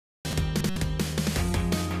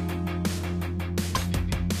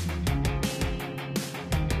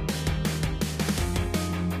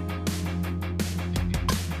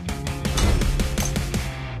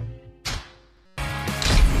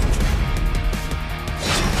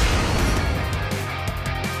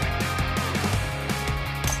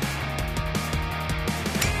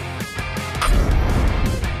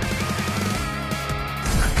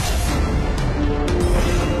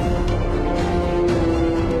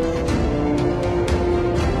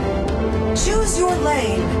your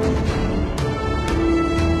lane.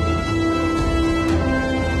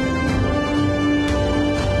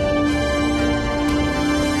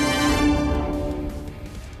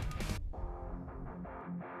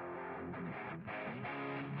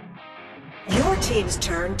 Your team's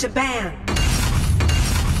turn to ban.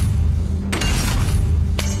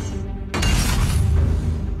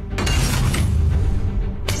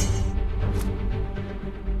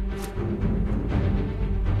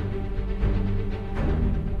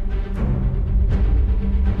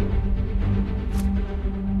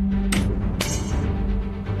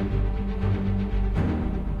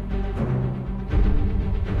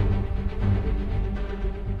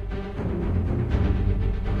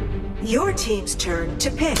 Your team's turn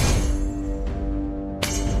to pick.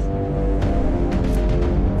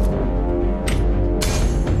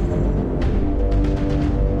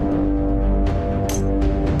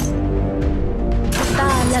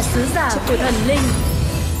 Ta là sứ giả của thần linh.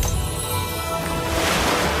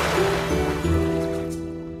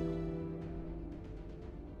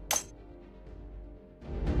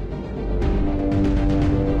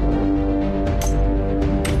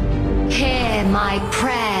 Hear my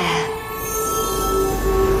prayer.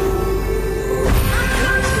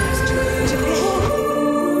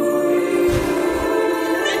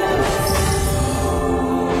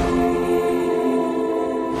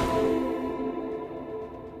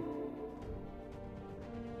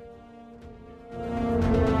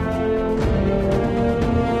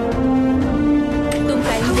 Tung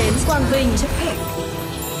cánh đến quang vinh.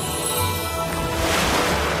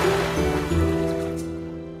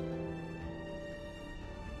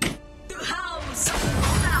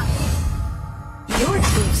 Your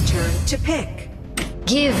team's turn to pick.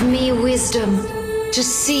 Give me wisdom to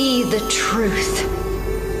see the truth.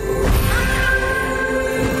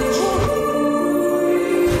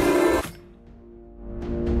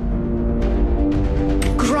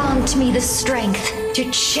 Grant me the strength to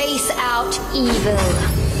chase out evil.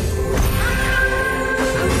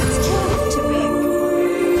 To pick.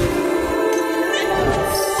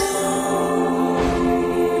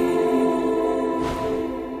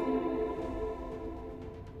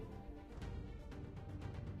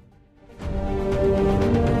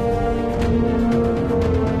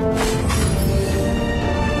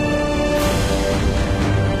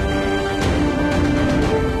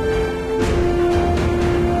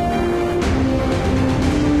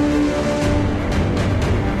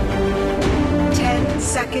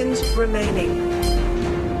 Seconds remaining.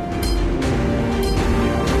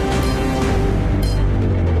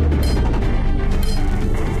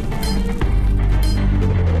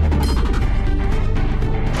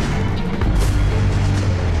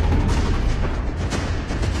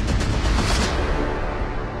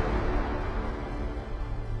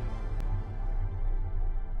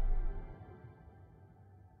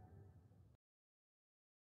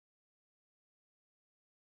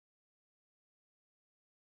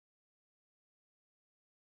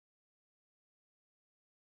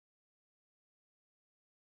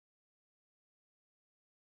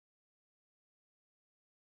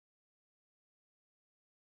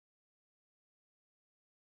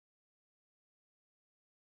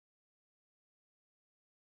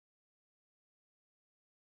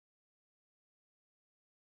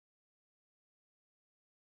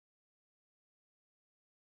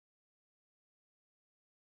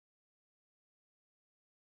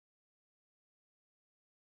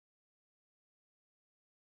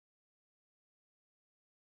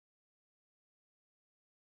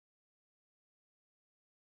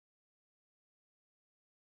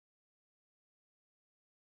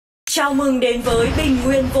 Chào mừng đến với Bình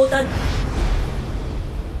Nguyên Vô Tận.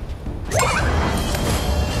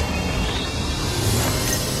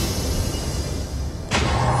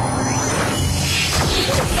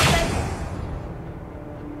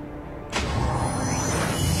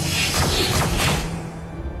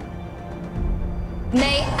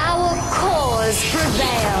 May our cause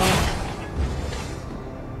prevail.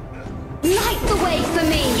 Light the way for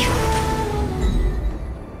me.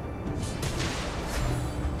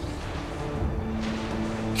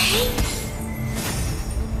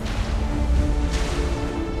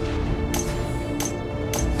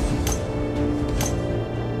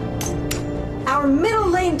 Our middle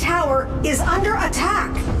lane tower is under attack.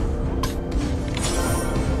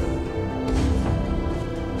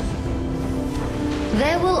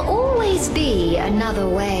 There will always be another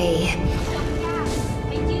way.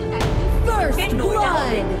 First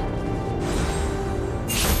blood.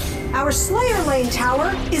 Our Slayer lane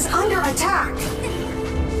tower is under attack.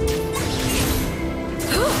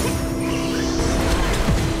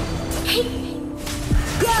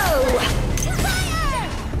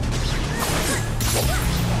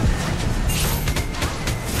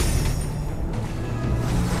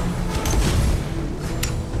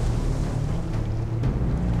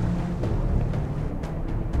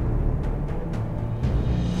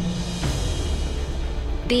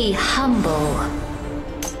 Be humble.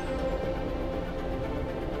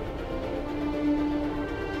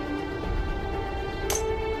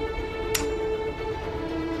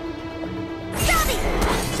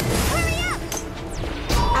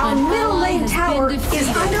 Our middle lane tower is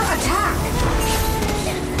under attack.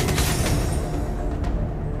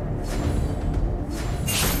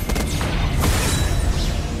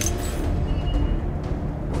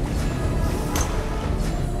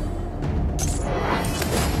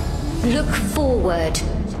 Look forward,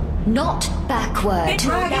 not backward.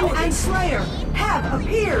 Dragon and Slayer have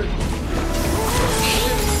appeared.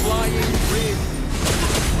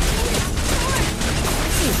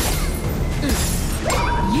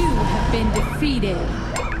 You have been defeated.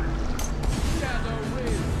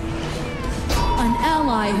 An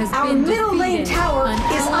ally has Our been defeated. middle lane tower An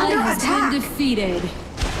is ally under has attack. been defeated.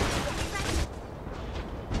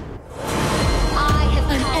 I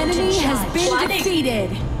have An come enemy to has judge. been defeated.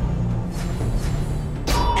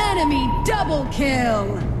 Enemy double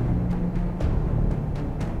kill.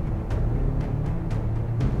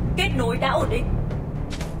 Kết nối đã ổn định.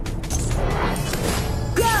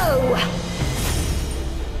 Go!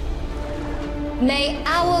 May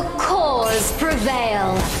our cause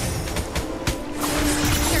prevail.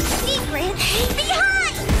 Your secret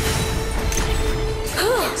behind!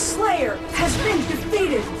 Slayer has been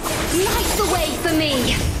defeated. Light the way for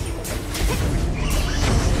me.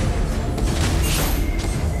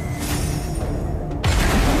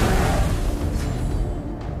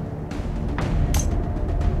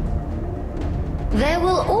 There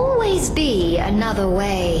will always be another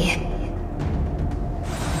way.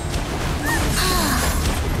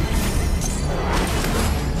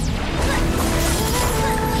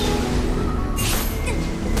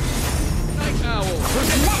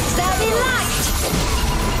 Let there be light!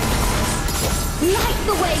 Light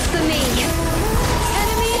the way for me!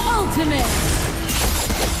 Enemy ultimate.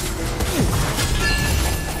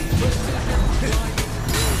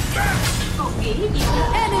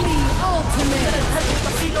 Enemy ultimate.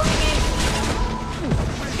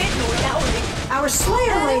 Kết nối đã ổn định. Our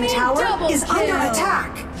Slayer lane Enemy tower double is under kill.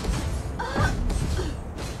 attack.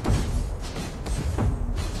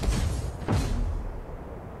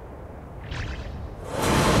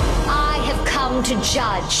 I have come to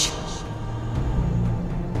judge.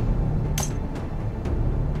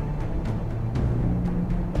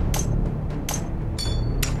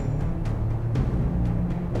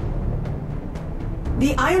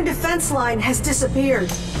 The iron defense line has disappeared.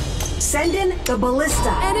 Send in the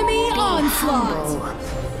ballista. Enemy onslaught. Humble.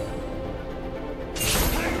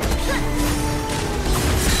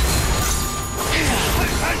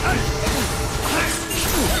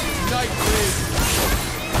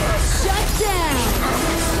 Shut down.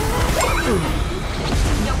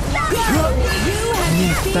 You have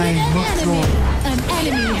defeated an enemy. An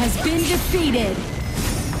enemy has been defeated.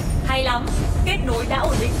 Hay lắm. Kết nối đã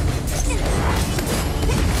ổn định.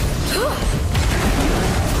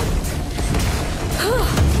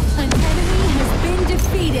 An enemy has been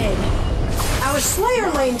defeated. Our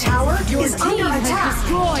Slayer lane tower Your is team under has attack.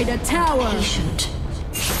 destroyed a tower. Patient.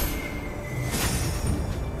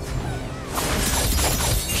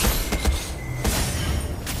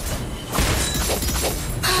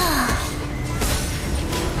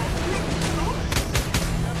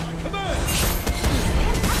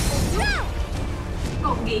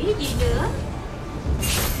 Còn nghĩ gì nữa?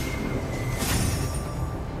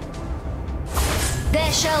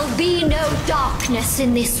 There shall be no darkness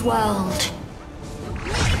in this world.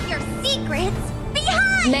 Your secrets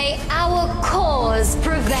behind! May our cause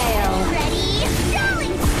prevail. Ready?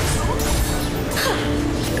 Going!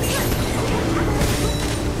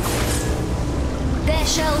 There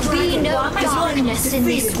shall be no darkness in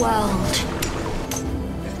this world.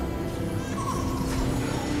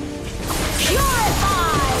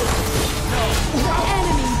 Purified!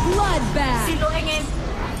 Enemy bloodbath. Xin lỗi anh em.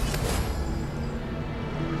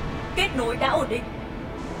 Kết nối đã ổn định.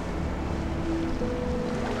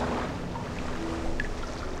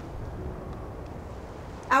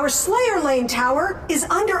 Our Slayer lane tower is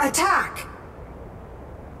under attack.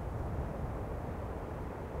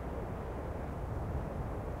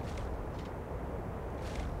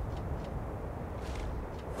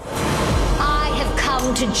 I have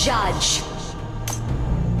come to judge.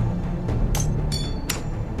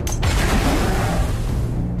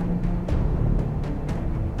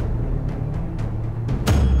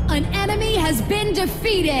 An enemy has been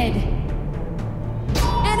defeated.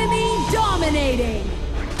 Enemy dominating.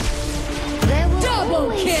 There will Double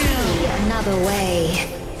always kill. be another way.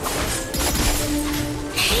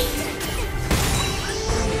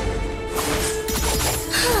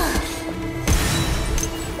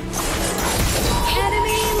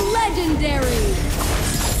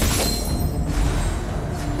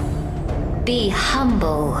 Be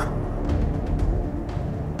humble.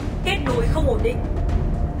 Kết nối không ổn định.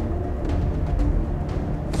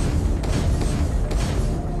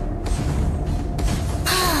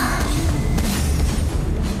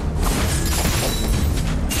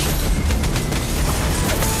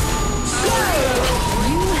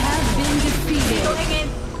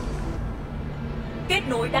 Kết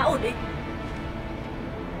nối đã ổn định.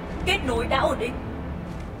 Kết nối đã ổn định.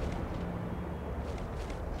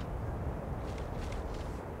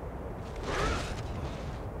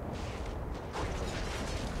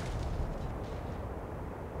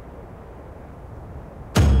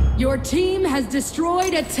 Your team has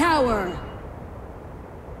destroyed a tower.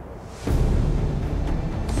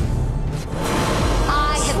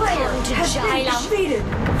 I have Slayer come to has been judge. defeated.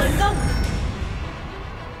 Tấn công.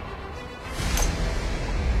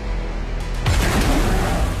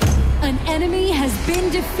 An enemy has been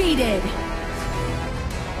defeated.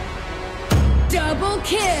 Double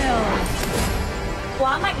kill.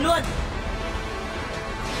 Quá mạnh luôn.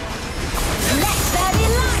 Let there be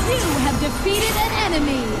light. You have defeated an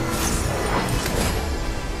enemy.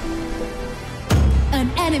 An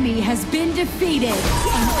enemy has been defeated.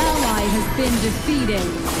 An ally has been defeated.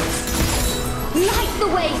 Light the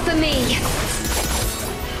way for me.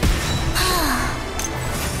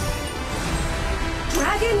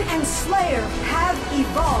 Dragon and Slayer have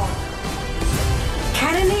evolved.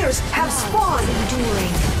 Cannoneers have spawned.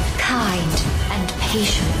 Enduring, kind, and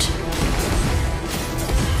patient.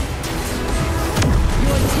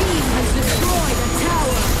 Your team has destroyed a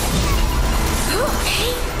tower.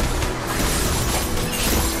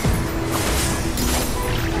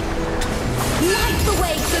 Light the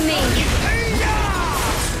way for me.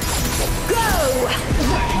 Go!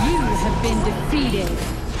 You have been defeated.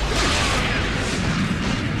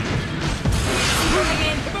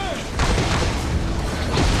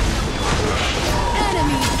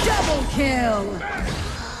 Enemy double kill.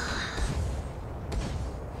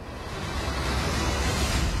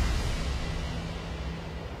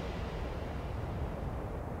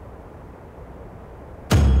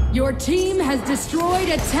 Your team has destroyed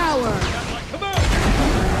a tower.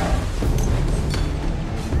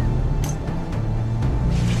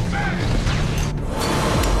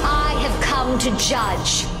 I have come to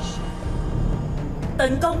judge.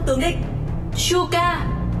 Tấn công tướng địch. Shuka.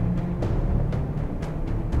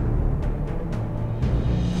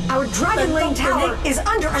 Our Dragon Lane tower is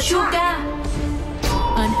under attack. Shuka.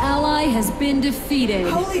 An ally has been defeated.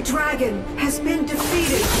 Holy Dragon has been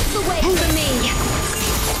defeated. The way for me.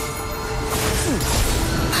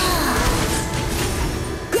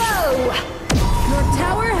 Go! Your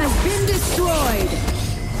tower has been destroyed.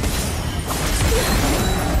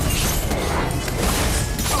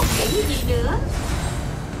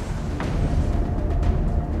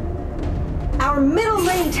 Our middle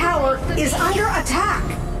lane tower is under attack.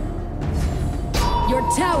 Your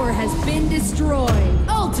tower has been destroyed.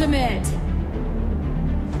 Ultimate.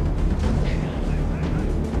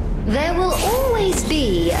 There will always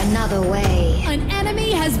be another way. An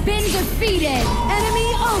enemy has been defeated. Enemy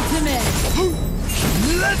ultimate.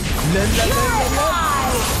 Lên.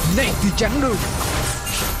 Này thì chẳng được.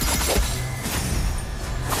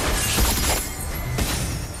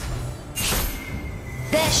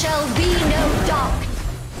 There shall be no dark.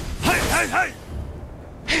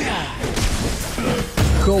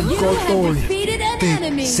 Không có You have tôi, defeated an tiệc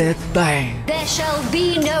enemy. sẽ tàn. There shall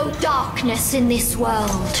be no darkness in this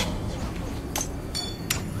world.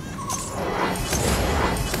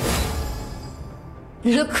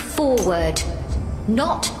 Look forward,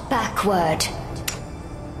 not backward.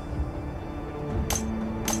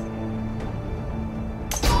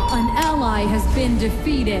 An ally has been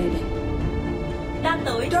defeated. Đang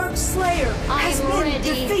tới. Dark Slayer has I'm been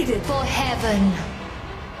ready defeated. for heaven.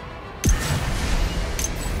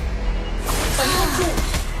 Tấn công trụ.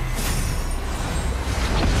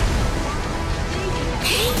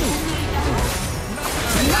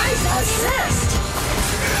 Nice assist.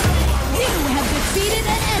 You have defeated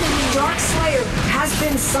an enemy. Dark Slayer has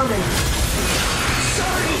been summoned.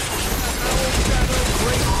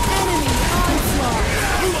 Enemy onslaught.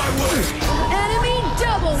 Enemy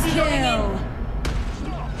double kill.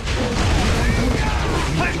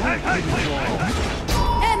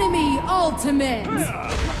 Enemy ultimate.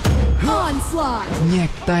 Onslaught. Nhạc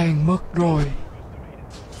tan mất rồi.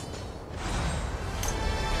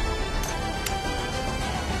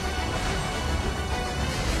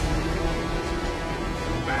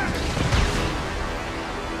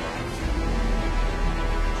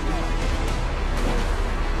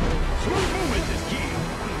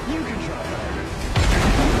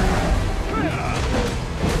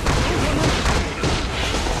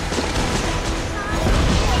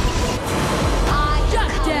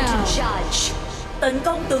 Tấn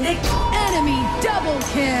công tướng địch. Enemy double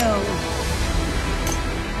kill.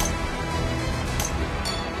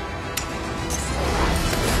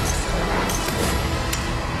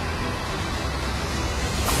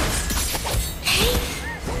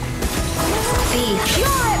 Be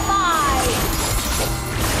purified!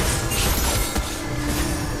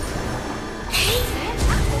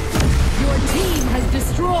 Your team has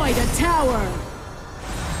destroyed a tower.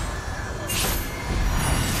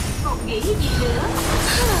 Không nghĩ gì nữa.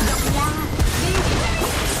 Động ra.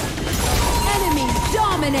 Enemy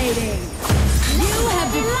dominating. You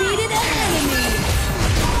have defeated an enemy.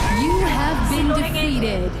 You have been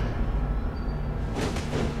defeated.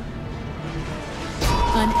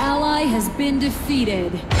 An ally has been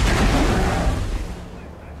defeated.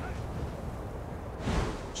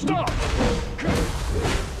 Stop!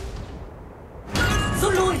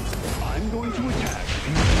 Rút lui. I'm going to attack.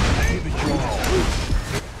 Give it your all.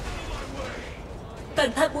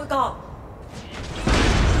 Cẩn thận bụi cỏ.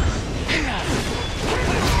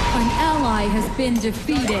 An ally has been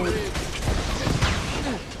defeated.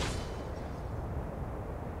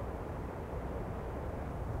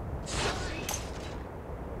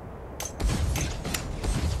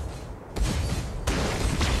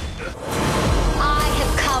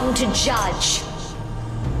 To judge.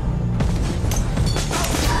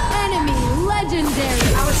 Enemy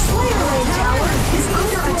legendary. Our Slayer Lane tower is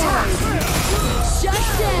under attack. Shut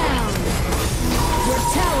down. Your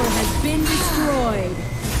tower has been destroyed.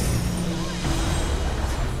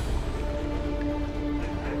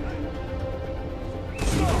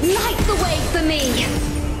 Light the way for me.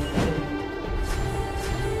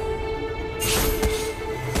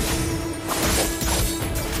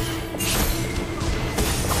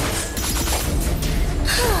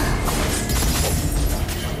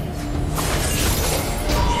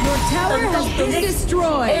 Tower Tấn công has tướng been địch.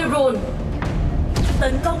 destroyed. Aeron.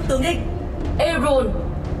 Tấn công tướng địch. Aeron.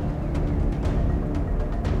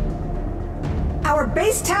 Our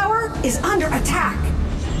base tower is under attack.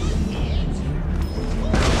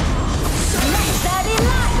 Let there be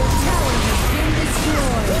light. Your tower has been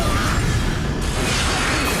destroyed.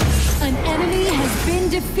 An enemy has been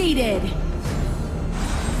defeated.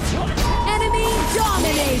 Enemy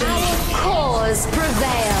dominated. Our cause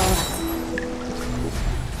prevail.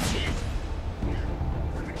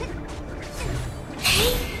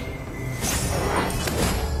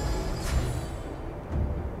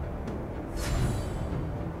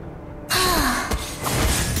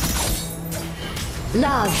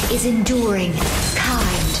 Love is enduring,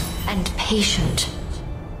 kind, and patient.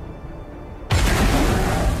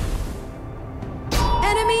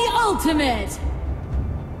 Enemy ultimate.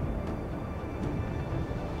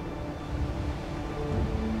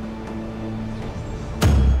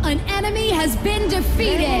 An enemy has been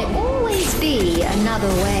defeated. There will always be another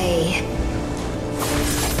way.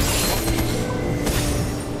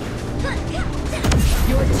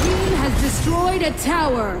 Your team has destroyed a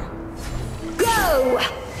tower. Go!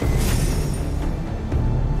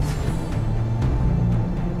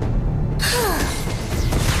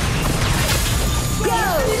 Go!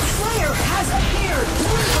 Slayer has appeared.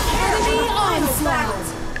 Enemy onslaught.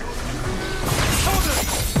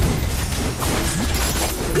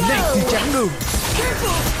 Này thì chắn đường.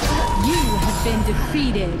 You have been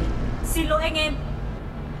defeated. Xin lỗi anh em.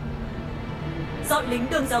 Dọn lính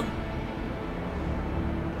đường rồng.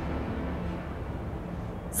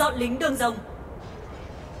 Dọn lính đường rồng.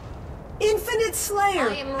 Infinite Slayer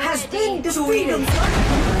I am has ready. been Chú ý đường defeated. dẫn.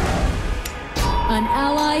 An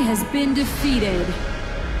ally has been defeated.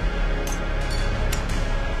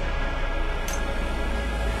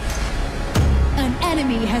 An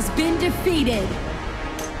enemy has been defeated.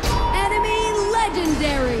 Enemy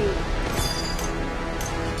legendary.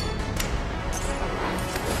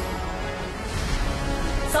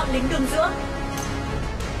 Dọn lính đường giữa.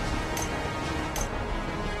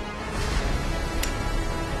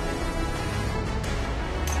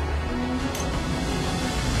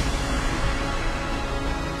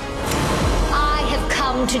 I have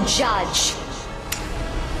come to judge.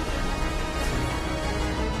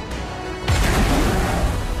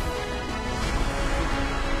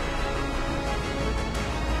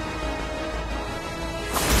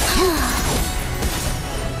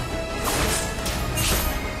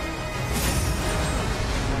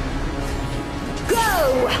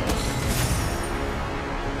 Go!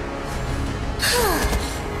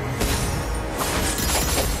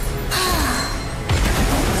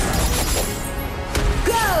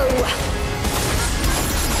 Go!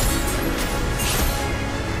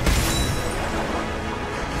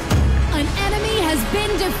 An enemy has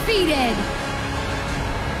been defeated.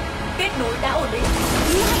 Kết nối đã ổn định.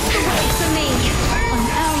 Light the way for me. An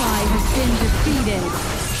ally has been defeated.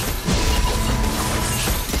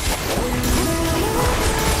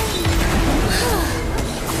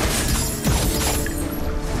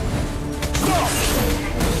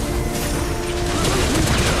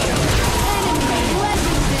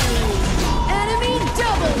 Enemy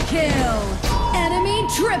double kill! Enemy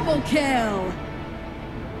triple kill!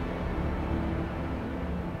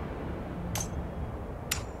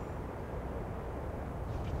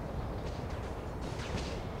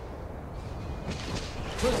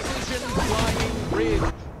 Precision flying ridge.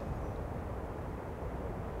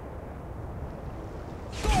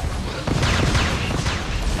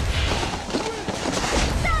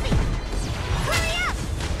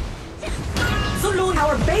 Rút lui.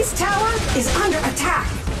 Our base tower is under attack.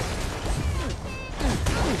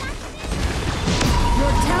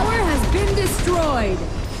 Your tower has been destroyed!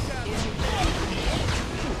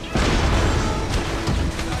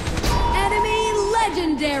 Enemy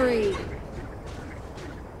legendary!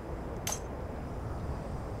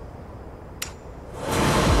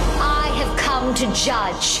 I have come to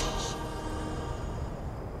judge.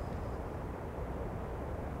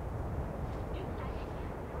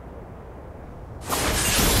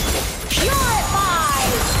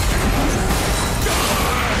 Purified!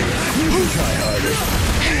 You can try harder.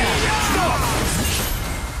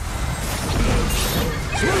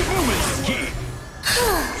 Smooth movement is key.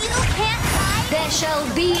 You can't hide. There shall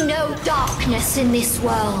be no darkness in this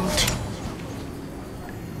world.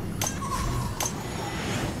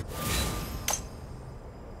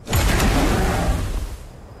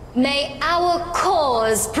 May our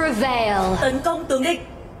cause prevail. Tấn công tướng địch.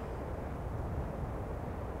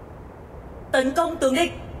 Tấn công tướng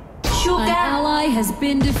địch. An Sugar. ally has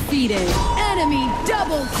been defeated. Enemy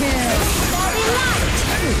double kill! Body light!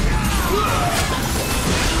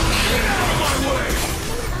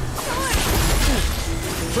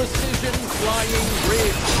 Precision flying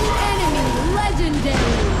ridge. Enemy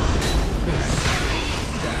legendary!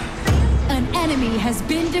 An enemy has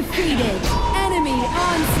been defeated. Enemy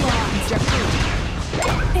onslaught!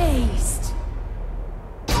 Aced!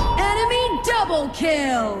 Enemy double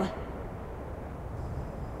kill!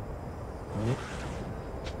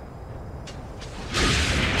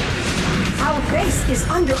 Our base is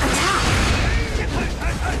under attack.